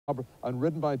and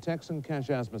ridden by Texan Cash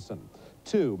Asmussen.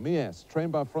 2, Miesque,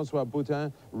 trained by Francois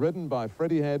Boutin, ridden by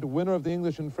Freddy Head, winner of the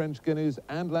English and French Guineas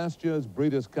and last year's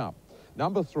Breeders' Cup.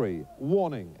 Number 3,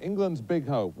 Warning, England's Big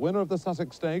Hope, winner of the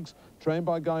Sussex Stakes, trained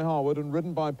by Guy Harwood and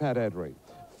ridden by Pat Edry.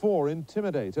 4,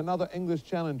 Intimidate, another English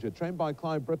challenger, trained by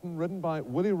Clive Britton, ridden by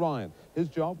Willie Ryan. His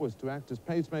job was to act as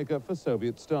pacemaker for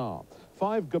Soviet Star.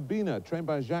 5, Gabina, trained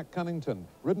by Jacques Cunnington,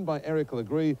 ridden by Eric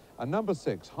Legree. And number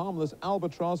 6, Harmless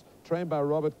Albatross, trained by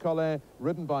Robert Collet,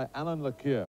 ridden by Alain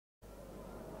Lecure.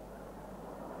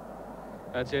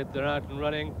 That's it, they're out and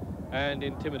running, and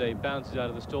Intimidate bounces out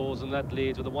of the stalls, and that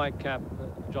leads with a white cap,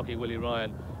 jockey Willie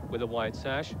Ryan with a white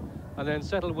sash. And then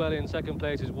Settled Well in second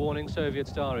place is Warning, Soviet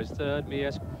Star is third,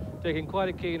 Miesque taking quite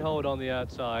a keen hold on the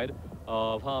outside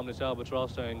of Harmless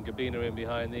Albatross and Gabina in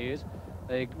behind these.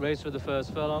 They race for the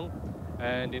first furlong,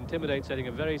 and Intimidate setting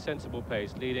a very sensible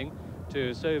pace, leading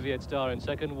to Soviet Star in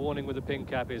second. Warning with the pink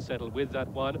cap is settled with that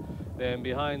one. Then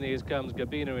behind these comes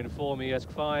Gabina in 4,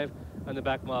 Miesque 5, and the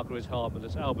back marker is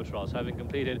Harmless Albatross, having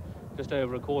completed just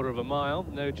over a quarter of a mile.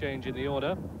 No change in the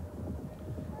order.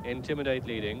 Intimidate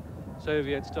leading.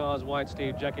 Soviet Star's white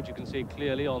sleeve jacket you can see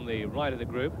clearly on the right of the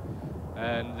group,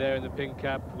 and there in the pink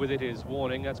cap with it is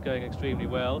Warning. That's going extremely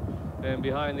well. Then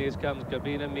behind these comes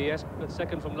Gabina, Miesque, but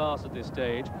second from last at this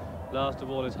stage. Last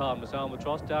of all is Harmless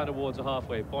Albatross, down towards the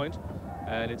halfway point,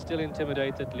 and it's still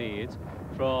Intimidate that leads.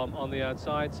 From on the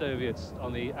outside, Soviets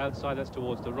on the outside, that's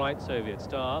towards the right, Soviet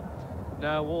Star.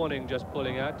 Now Warning just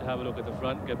pulling out to have a look at the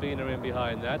front, Gabina in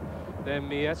behind that. Then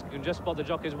Miesque, you can just spot the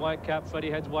jockey's white cap,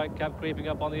 Freddy Head's white cap creeping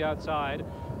up on the outside.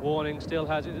 Warning still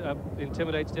has it,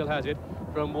 Intimidate still has it.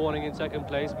 From Warning in second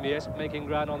place, Miesque making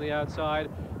ground on the outside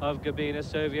of Gabina,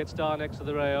 Soviet Star next to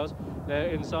the rails. They're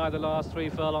inside the last 3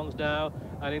 furlongs now,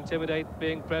 and Intimidate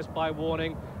being pressed by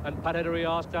Warning, and Pat Edry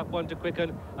asked that one to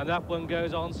quicken, and that one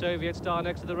goes on, Soviet Star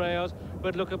next to the rails.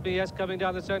 But look at Miesque coming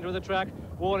down the centre of the track.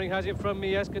 Warning has it from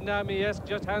Miesque, and now Miesque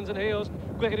just hands and heels,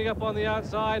 quickening up on the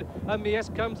outside, and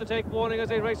Miesque comes to take Warning as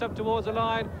they race up towards the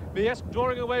line. Miesque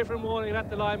drawing away from Warning, and at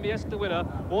the line, Miesque the winner,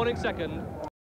 Warning second.